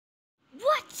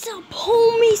What's up,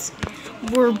 homies?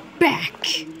 We're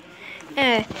back.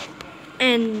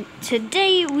 And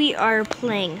today we are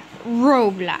playing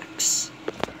Roblox.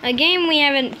 A game we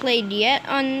haven't played yet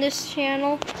on this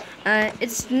channel.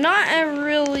 It's not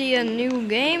really a new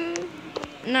game.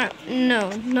 Not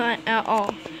at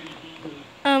all.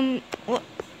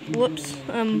 Whoops.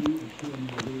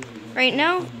 Right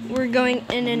now, we're going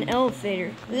in an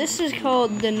elevator. This is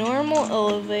called the normal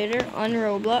elevator on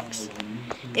Roblox.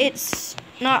 It's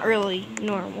not really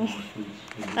normal.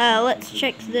 Let's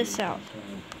check this out.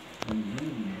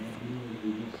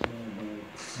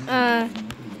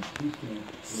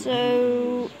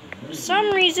 So, for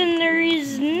some reason there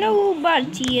is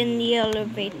nobody in the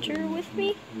elevator with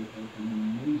me.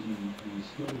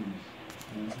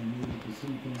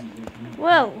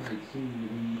 Whoa.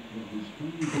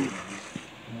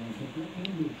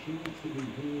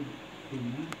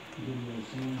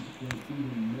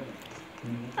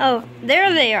 Oh,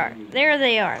 there they are. There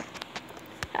they are.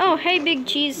 Oh, hey, Big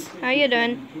Cheese. How you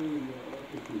doing?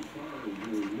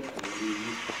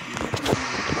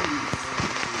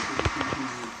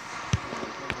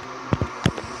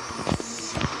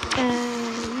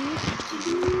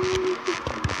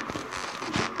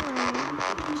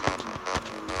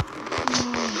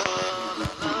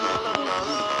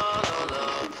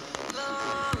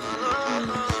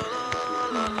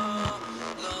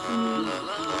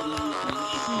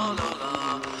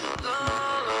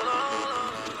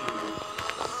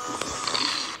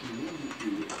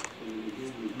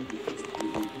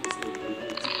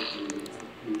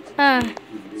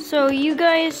 So you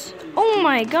guys, oh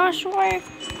my gosh, why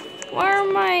are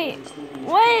my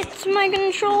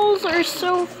controls are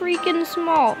so freaking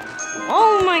small.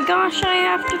 Oh my gosh, I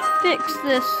have to fix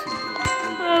this.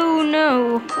 Oh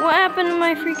no, what happened to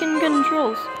my freaking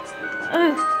controls?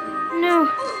 Oh no,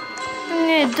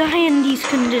 I'm gonna die in these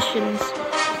conditions.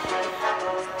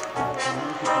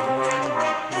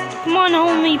 Come on,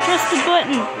 homie, press the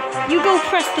button. You go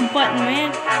press the button,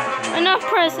 man. I'm not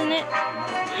pressing it.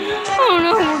 Oh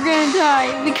no, we're gonna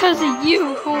die because of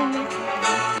you, homie.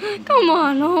 Come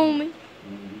on, homie.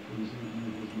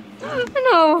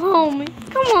 No, homie.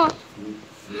 Come on.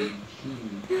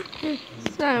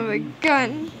 Son of a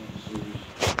gun.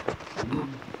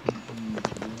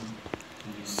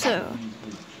 So.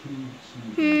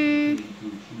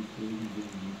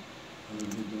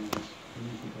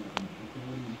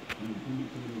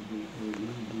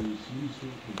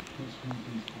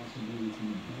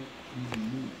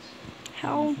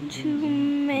 How to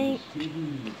make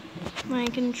my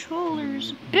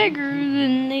controllers bigger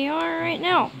than they are right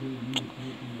now.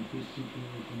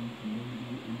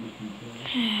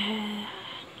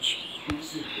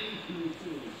 Jeez.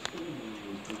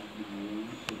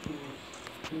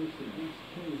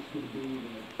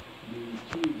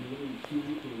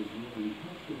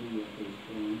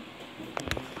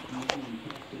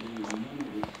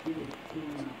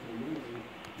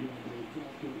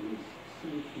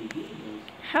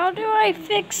 How do I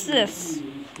fix this?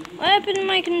 What happened to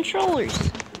my controllers?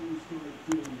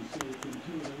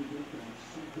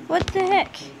 What the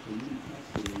heck?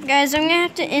 Guys, I'm gonna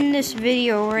have to end this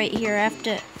video right here. I have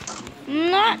to...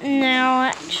 Not now,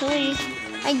 actually.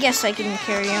 I guess I can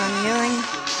carry on going.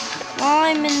 While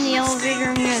I'm in the elevator,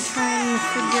 I'm gonna try and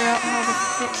figure out how to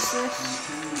fix this.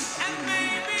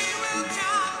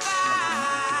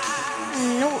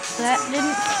 Nope, that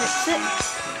didn't fix it.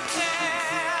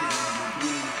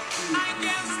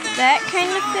 That kind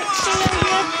of fixing it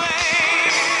again.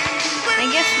 I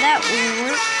guess that will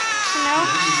work, you know?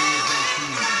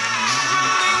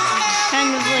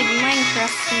 Kind of like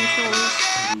Minecraft controls,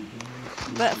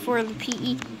 but for the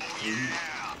PE.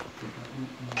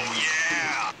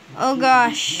 Oh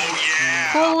gosh.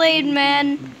 Kool-Aid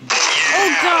Man. Oh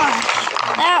gosh.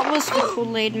 That was the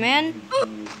Kool-Aid Man.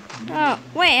 Oh,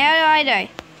 wait, how did I die?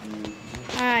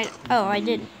 Oh, I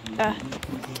didn't.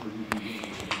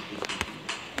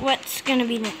 What's gonna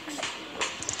be next?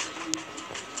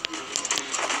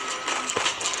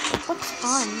 What's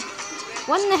on?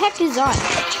 What in the heck is on?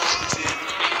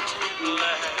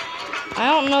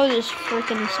 I don't know this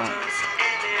freaking song.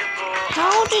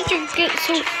 How did you get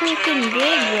so freaking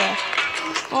big?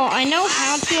 Well, I know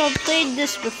how to. I've played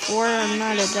this before. I'm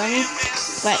not a dummy.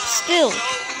 But still.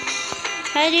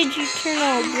 How did you turn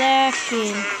all black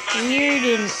and weird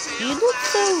and... You look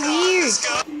so weird.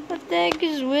 What the heck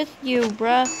is with you,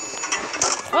 bruh?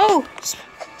 Oh!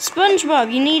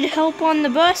 SpongeBob, you need help on the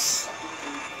bus?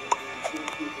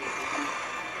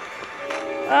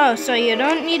 Oh, so you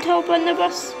don't need help on the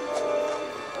bus?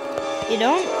 You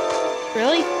don't?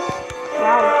 Really?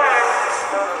 Wow.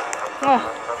 Oh.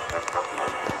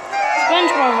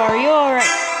 SpongeBob, are you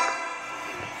alright?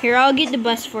 Here, I'll get the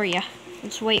bus for you.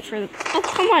 Let's wait for the... Oh,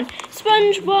 come on.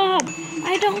 SpongeBob!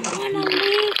 I don't want to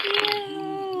leave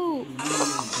you!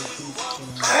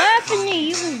 What happened to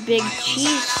you, big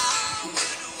cheese?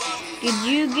 Did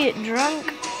you get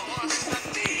drunk?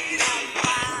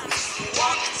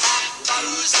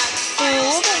 What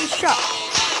about the shop?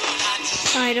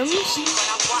 Items.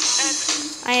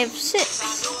 I have 6.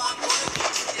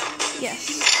 Yes.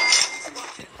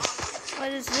 What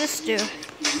does this do?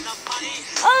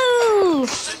 Oh!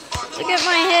 Look at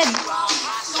my head.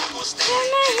 Look at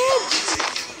my head.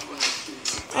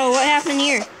 Oh, what happened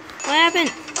here? What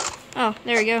happened? Oh,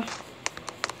 there we go.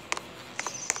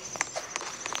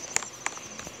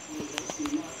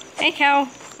 Hey, cow.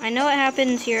 I know what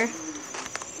happens here.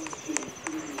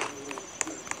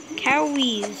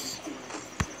 Cowies.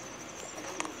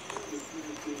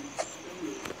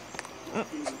 Oh.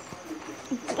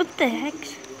 What the heck?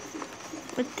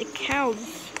 With the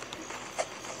cows.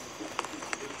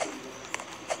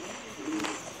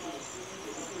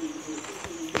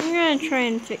 I'm gonna try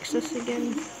and fix this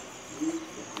again.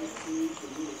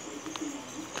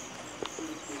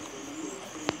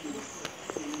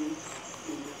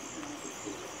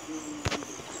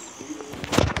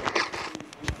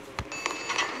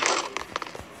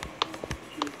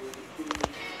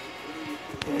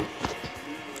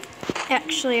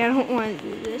 Actually, I don't want to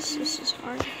do this. This is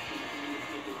hard.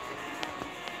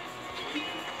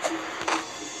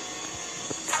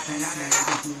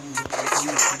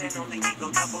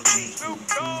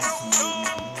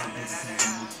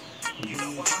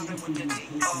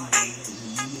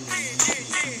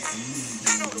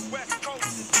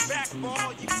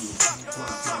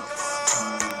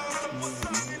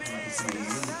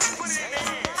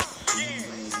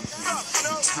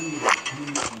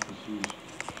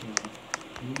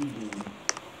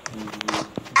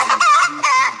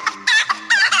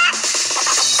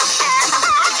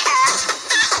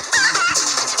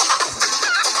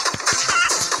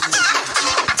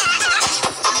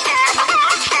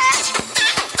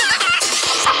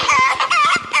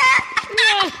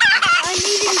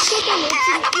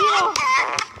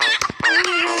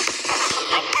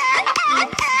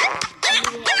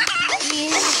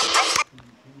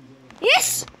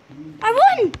 Yes! I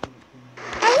won!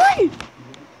 I won!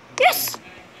 Yes!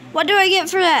 What do I get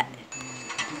for that?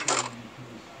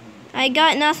 I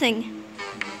got nothing.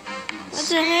 What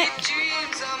the heck?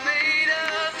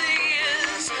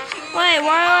 Wait,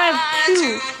 why do I have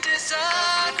 2?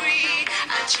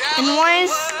 And why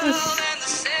is this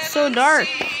so dark?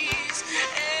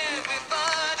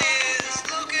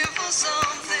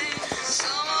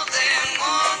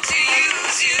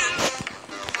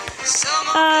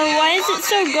 Why is it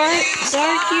so dark,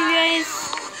 you guys?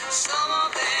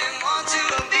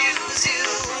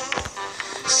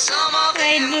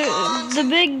 Hey, the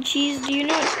big cheese, do you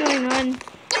know what's going on? What's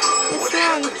wrong? What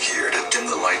happened here to dim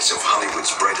the lights of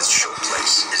Hollywood's brightest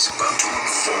showplace is about to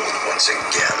unfold once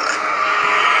again.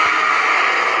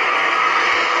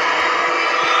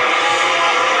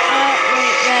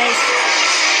 Wait, guys.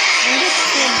 I'm just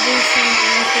gonna do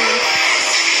something here.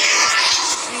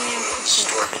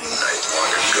 Struck night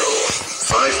long ago,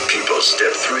 5 people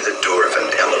stepped through the door of an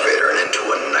elevator and into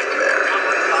a nightmare.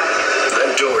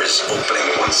 That door is opening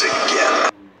once again.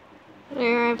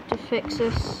 There, I have to fix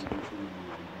this.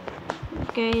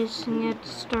 Guys, I have to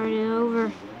start it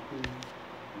over.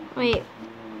 Wait,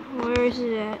 where is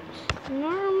it at?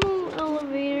 Normal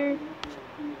elevator.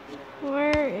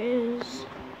 Where is...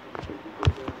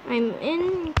 I'm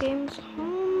in games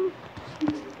home.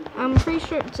 I'm pretty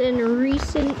sure it's in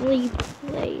recently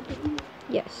played.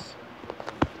 Yes.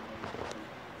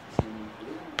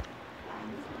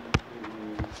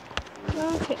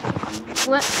 Okay.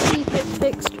 Let's see if it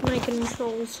fixed my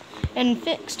controls. And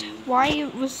fixed why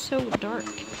it was so dark.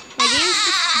 My game's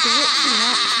just glitching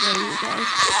out today, you guys.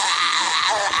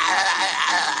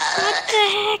 What the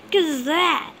heck is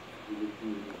that?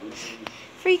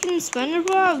 Freaking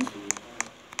SpongeBob.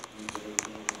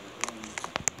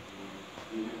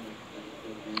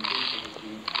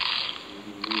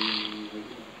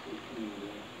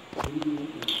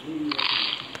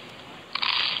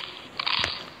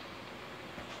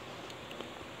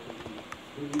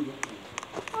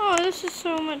 Oh, this is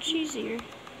so much easier.